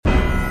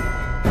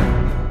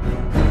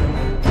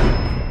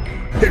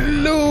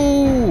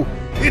Hello!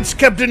 It's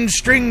Captain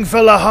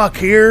Stringfella Hawk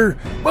here,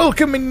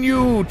 welcoming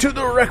you to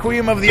the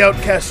Requiem of the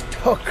Outcast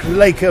Talk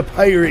Like a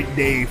Pirate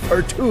Day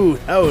for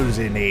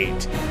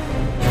 2008.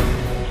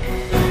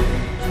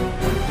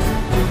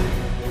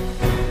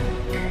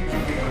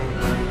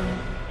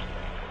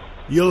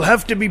 You'll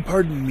have to be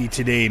pardon me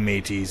today,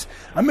 mateys.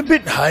 I'm a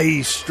bit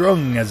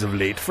high-strung as of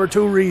late for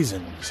two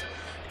reasons.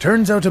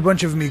 Turns out a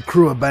bunch of me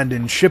crew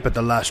abandoned ship at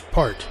the last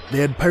part. They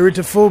had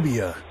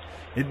piratophobia.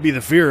 It'd be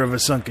the fear of a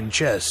sunken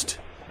chest.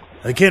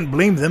 I can't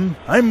blame them.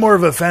 I'm more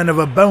of a fan of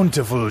a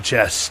bountiful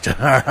chest.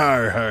 Har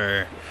har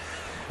har.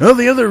 Well,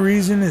 the other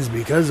reason is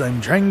because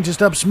I'm trying to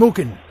stop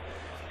smoking.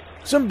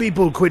 Some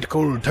people quit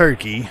cold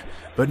turkey,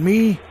 but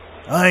me,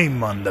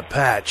 I'm on the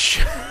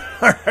patch.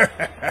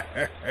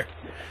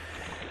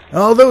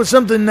 Although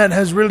something that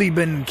has really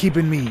been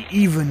keeping me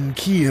even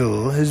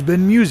keel has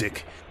been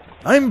music.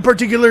 I'm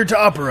particular to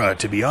opera,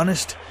 to be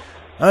honest.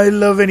 I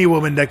love any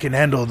woman that can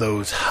handle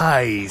those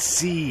high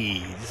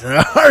C's.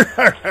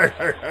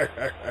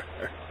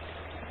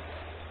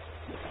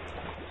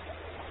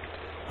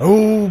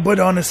 Oh, but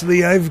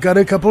honestly, I've got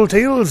a couple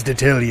tales to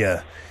tell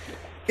ya.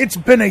 It's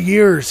been a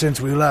year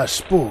since we last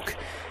spoke,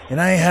 and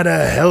I had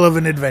a hell of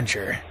an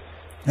adventure.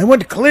 I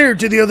went clear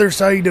to the other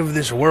side of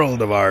this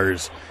world of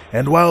ours,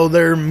 and while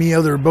there, me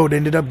other boat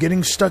ended up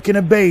getting stuck in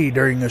a bay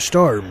during a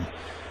storm.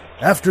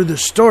 After the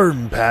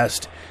storm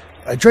passed,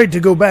 I tried to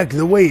go back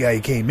the way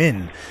I came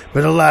in,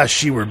 but alas,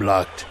 she were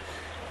blocked.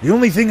 The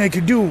only thing I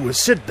could do was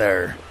sit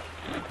there.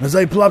 As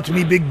I plopped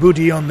me big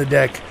booty on the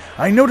deck,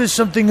 I noticed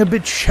something a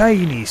bit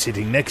shiny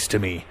sitting next to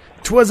me.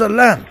 'Twas a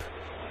lamp.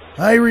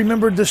 I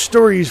remembered the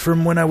stories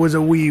from when I was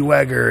a wee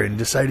wagger and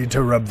decided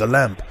to rub the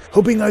lamp,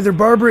 hoping either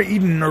Barbara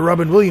Eden or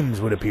Robin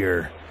Williams would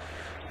appear.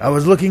 I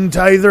was looking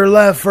to either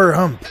laugh or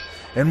hump,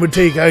 and would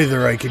take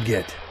either I could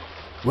get.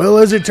 Well,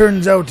 as it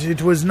turns out,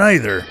 it was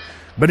neither,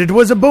 but it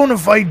was a bona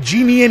fide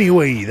genie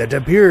anyway that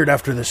appeared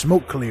after the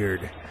smoke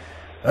cleared.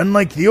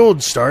 Unlike the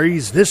old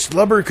stories, this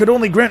lubber could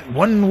only grant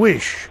one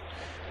wish.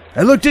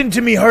 I looked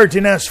into me heart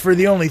and asked for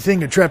the only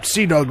thing a trapped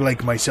sea dog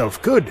like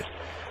myself could.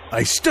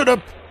 I stood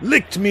up,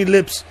 licked me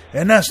lips,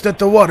 and asked that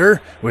the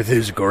water, with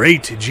his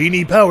great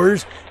genie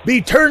powers,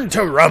 be turned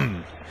to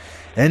rum.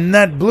 And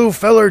that blue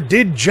feller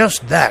did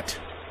just that.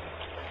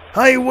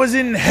 I was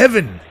in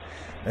heaven.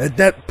 At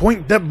that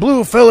point, that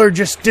blue feller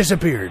just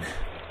disappeared.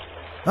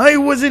 I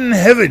was in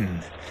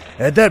heaven.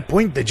 At that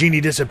point, the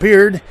genie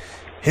disappeared,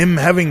 him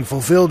having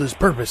fulfilled his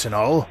purpose and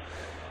all.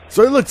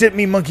 So I looked at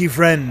me monkey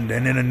friend,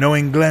 and in a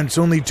knowing glance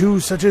only two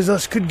such as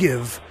us could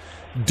give,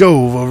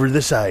 dove over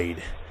the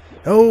side.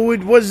 Oh,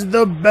 it was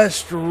the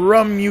best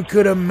rum you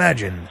could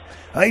imagine.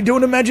 I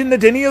don't imagine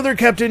that any other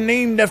captain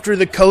named after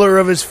the color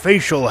of his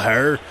facial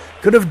hair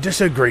could have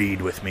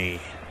disagreed with me.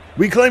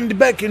 We climbed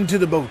back into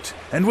the boat,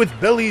 and with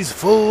bellies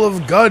full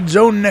of God's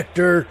own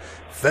nectar,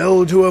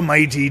 fell to a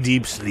mighty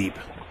deep sleep.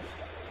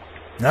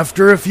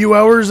 After a few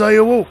hours I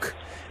awoke,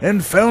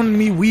 and found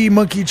me wee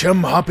monkey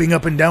chum hopping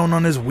up and down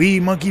on his wee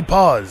monkey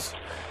paws.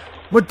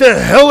 "What the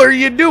hell are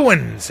you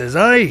doing?" says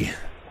I.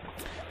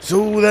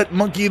 So that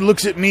monkey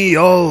looks at me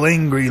all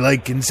angry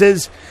like and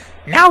says,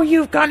 "Now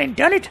you've gone and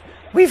done it.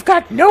 We've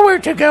got nowhere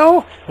to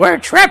go. We're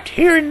trapped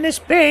here in this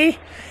bay,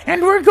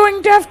 and we're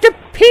going to have to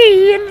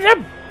pee in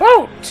the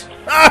boat."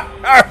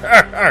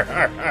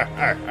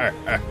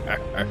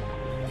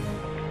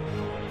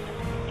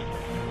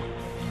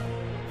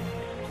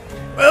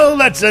 Well,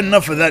 that's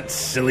enough of that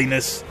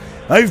silliness.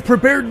 I've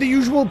prepared the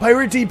usual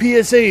piratey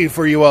PSA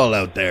for you all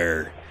out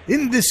there.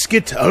 In this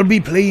skit, I'll be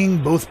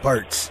playing both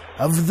parts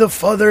of the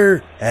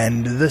father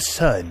and the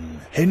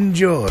son.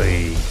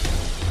 Enjoy.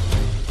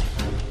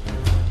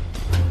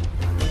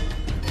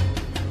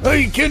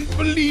 I can't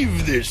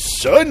believe this,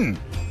 son.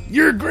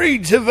 Your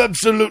grades have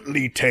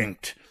absolutely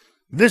tanked.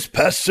 This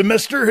past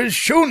semester has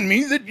shown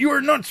me that you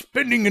are not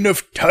spending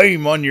enough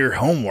time on your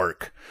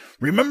homework.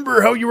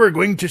 Remember how you were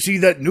going to see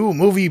that new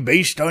movie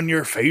based on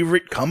your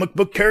favorite comic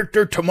book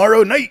character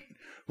tomorrow night?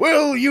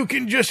 Well, you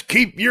can just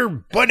keep your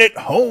butt at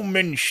home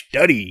and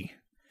study.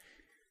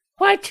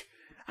 What?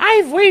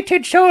 I've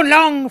waited so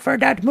long for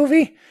that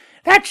movie.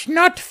 That's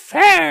not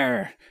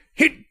fair.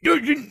 It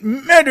doesn't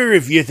matter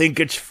if you think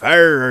it's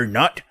fair or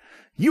not.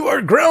 You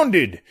are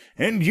grounded,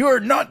 and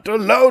you're not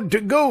allowed to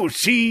go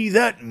see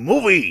that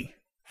movie.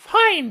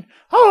 Fine,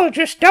 I'll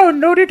just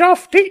download it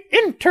off the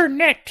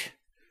internet.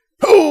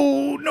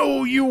 Oh,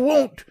 no, you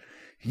won't.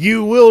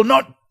 You will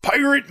not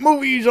pirate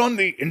movies on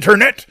the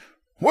internet.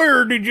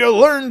 Where did you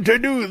learn to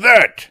do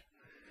that?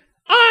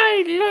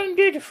 I learned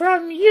it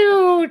from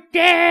you,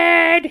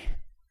 Dad.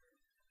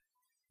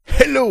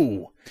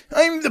 Hello,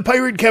 I'm the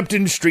pirate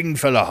captain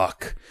Stringfella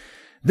Hawk.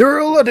 There are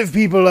a lot of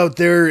people out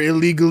there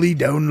illegally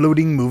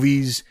downloading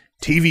movies,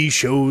 TV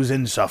shows,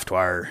 and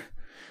software.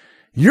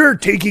 You're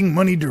taking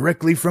money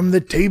directly from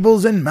the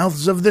tables and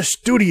mouths of the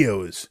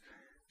studios.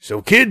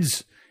 So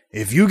kids,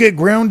 if you get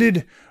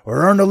grounded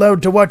or aren't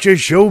allowed to watch a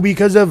show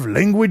because of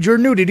language or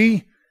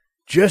nudity,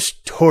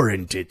 just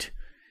torrent it.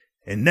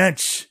 And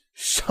that's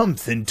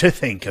something to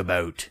think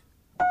about.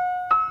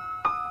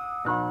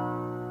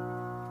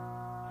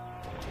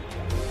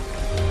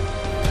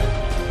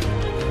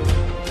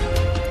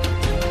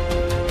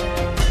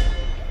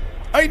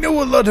 I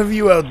know a lot of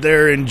you out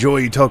there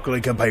enjoy Talk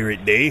Like a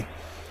Pirate Day,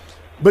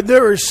 but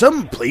there are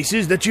some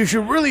places that you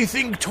should really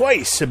think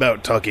twice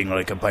about talking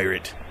like a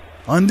pirate.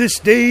 On this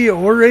day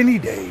or any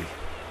day.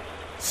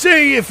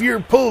 Say if you're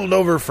pulled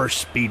over for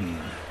speeding.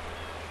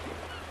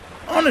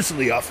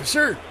 Honestly,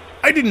 officer,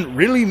 I didn't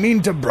really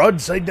mean to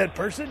broadside that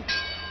person.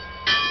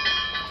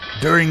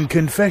 During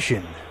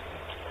confession.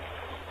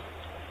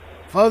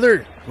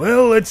 Father,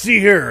 well, let's see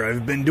here.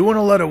 I've been doing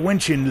a lot of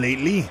winching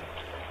lately.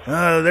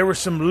 There was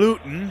some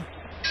looting.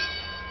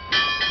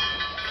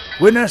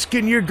 When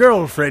asking your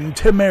girlfriend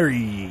to marry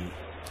ye.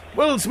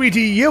 Well,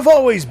 sweetie, you've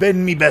always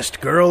been me best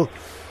girl,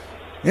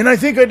 and I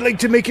think I'd like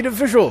to make it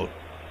official.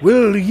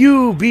 Will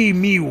you be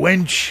me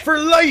wench for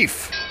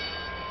life?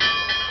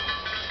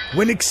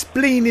 When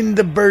explaining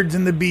the birds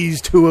and the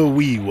bees to a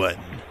wee one.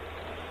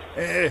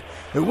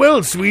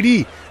 Well,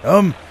 sweetie,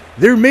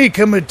 there may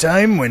come a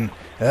time when,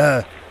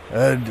 a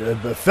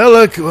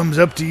fella comes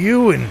up to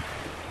you and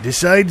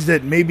decides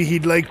that maybe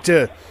he'd like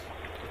to,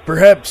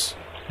 perhaps,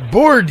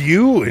 board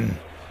you, and,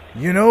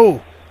 you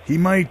know, he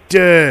might,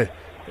 take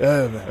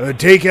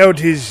out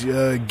his,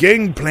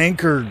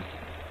 gangplank or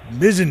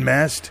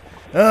mizzenmast.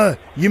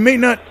 You may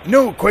not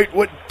know quite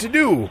what to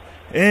do,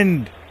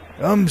 and,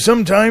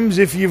 sometimes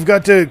if you've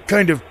got to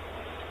kind of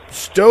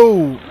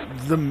stow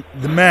the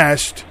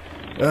mast,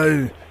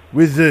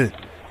 with the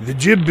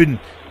jib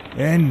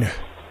and...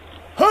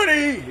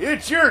 Honey,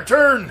 it's your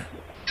turn!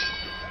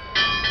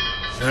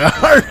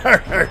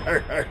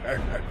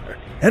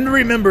 And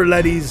remember,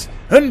 laddies,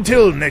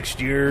 until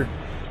next year,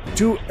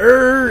 to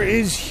err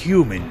is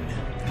human,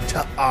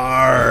 to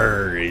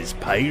R is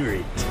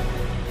pirate.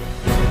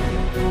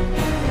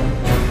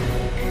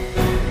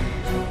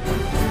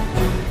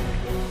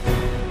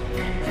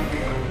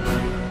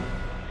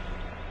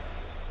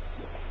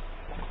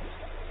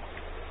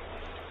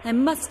 I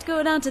must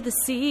go down to the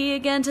sea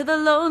again, to the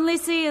lonely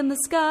sea in the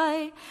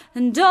sky,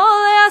 and all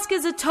I ask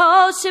is a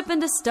tall ship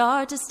and a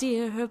star to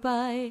steer her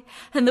by,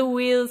 and the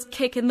wheels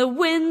kick and the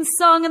wind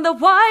song and the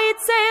white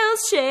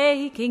sails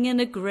shaking, and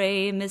a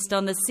grey mist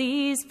on the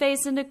sea's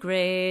face and a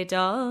grey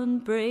dawn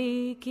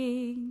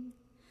breaking.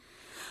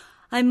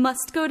 I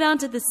must go down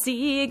to the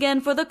sea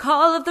again, for the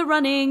call of the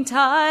running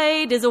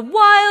tide is a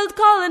wild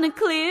call and a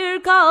clear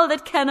call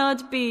that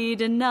cannot be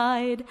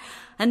denied.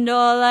 And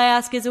all I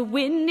ask is a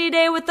windy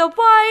day with the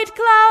white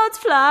clouds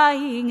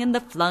flying and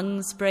the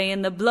flung spray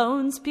and the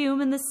blown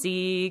spume and the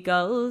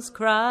seagulls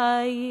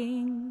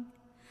crying.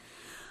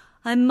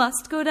 I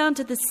must go down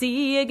to the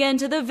sea again,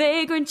 to the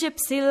vagrant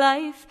gypsy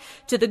life,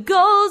 to the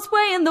gull's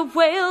way and the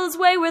whale's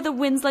way where the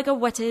wind's like a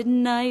whetted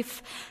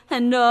knife.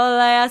 And all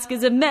I ask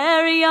is a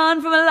merry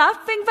yawn from a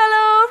laughing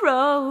fellow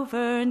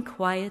rover, and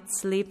quiet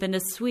sleep and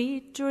a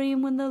sweet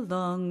dream when the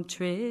long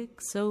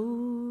trick's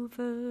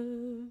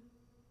over.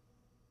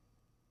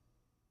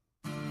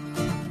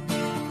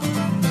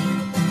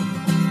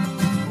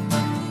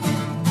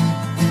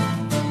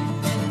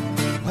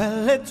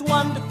 Well, it's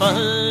wonderful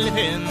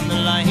living the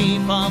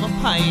life of a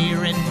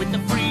pirate with the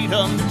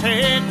freedom to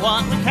take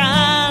what we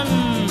can.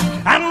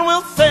 And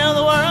we'll sail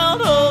the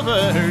world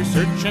over,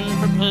 searching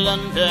for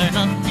plunder,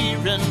 not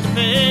fearing to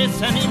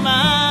face any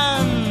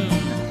man.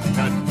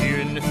 Not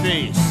fearing to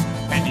face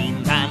any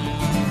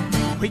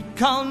man. We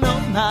call no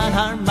man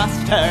our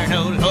master,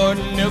 no lord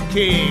and no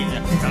king,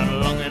 not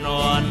long in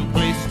one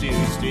place to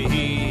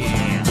stay.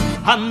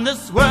 And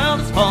this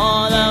world is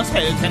for those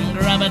who can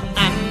grab it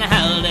and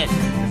hold it,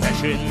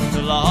 possessions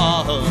of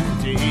law of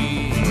the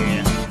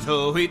day.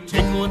 So we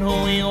take what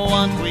we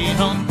want, we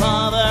don't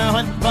bother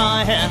with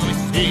buying. We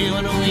see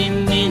what we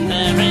need,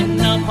 there ain't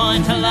no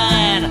point to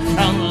lying.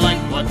 Don't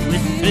like what we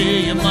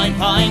see, you might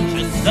find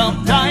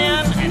yourself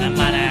dying in a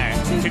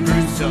manner too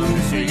gruesome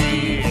to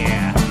see.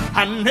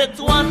 And it's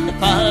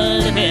wonderful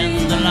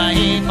living the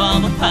life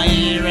of a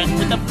pirate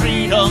with the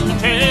freedom to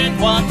take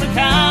what we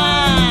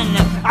can.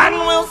 And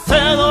we'll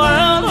sail the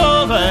world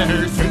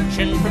over,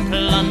 searching for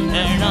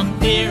plunder, not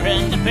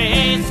fearing to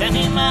face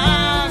any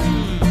man.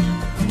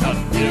 Not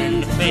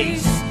fearing to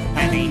face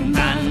any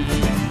man.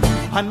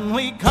 When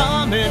we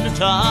come into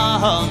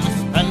town to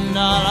spend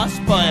all our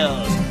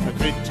spoils, a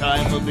good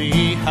time will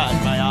be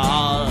had by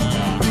all.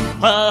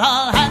 Well,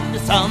 I'll hand to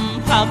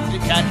some pub to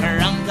get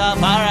drunk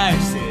off our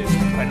arses.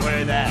 When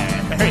we're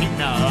there ain't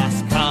no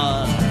last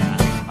call.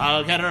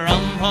 I'll get a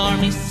rum for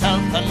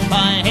myself and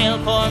buy ale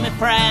for my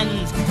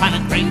friends, and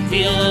a great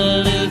deal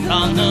of loot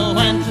on the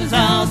wenches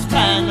I'll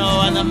spend. Oh,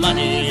 when the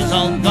money's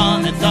all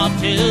gone, it's off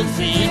to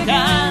sea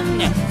again,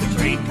 the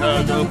three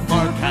cargo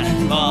for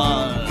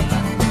cannonball.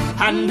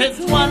 And it's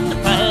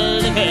wonderful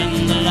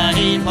living the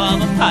life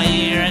of a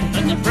pirate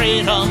with the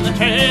freedom to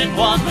take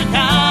what we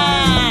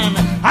can.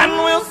 And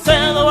we'll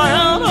sail the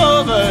world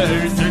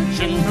over,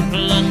 searching for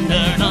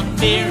plunder, not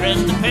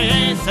fearing to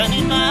face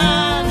any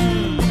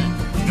man.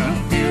 Not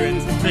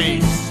fearing to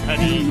face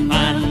any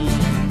man.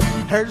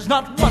 There's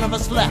not one of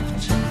us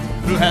left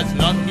who has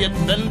not yet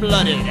been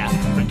blooded,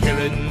 for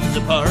killing's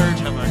a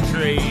part of our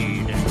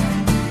trade.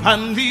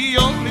 And the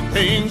only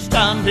thing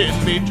standing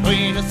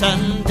between us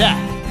and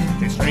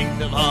death is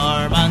strength of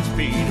arm and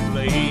speed of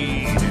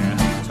blade.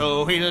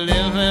 So we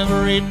live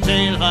every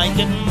day like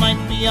it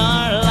might be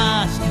our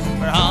last,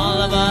 for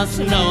all of us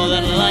know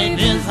that life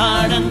is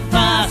hard and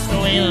fast.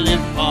 We live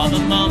for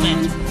the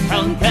moment,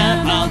 don't care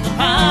about the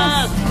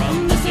past.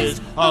 Promises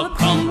of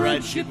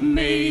comradeship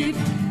made,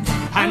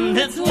 and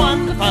it's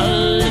wonderful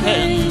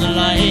living the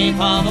life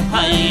of a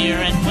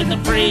pirate with the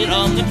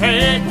freedom to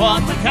take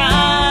what we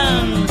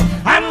can.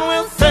 And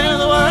we'll sail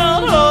the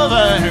world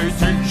over,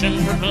 searching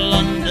for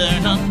plunder,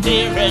 not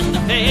fearing to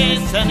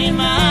face any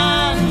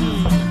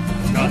man,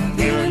 not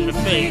fearing to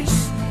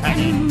face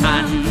any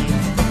man.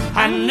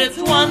 And it's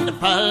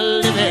wonderful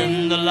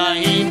living the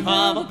life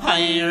of a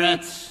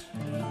pirate.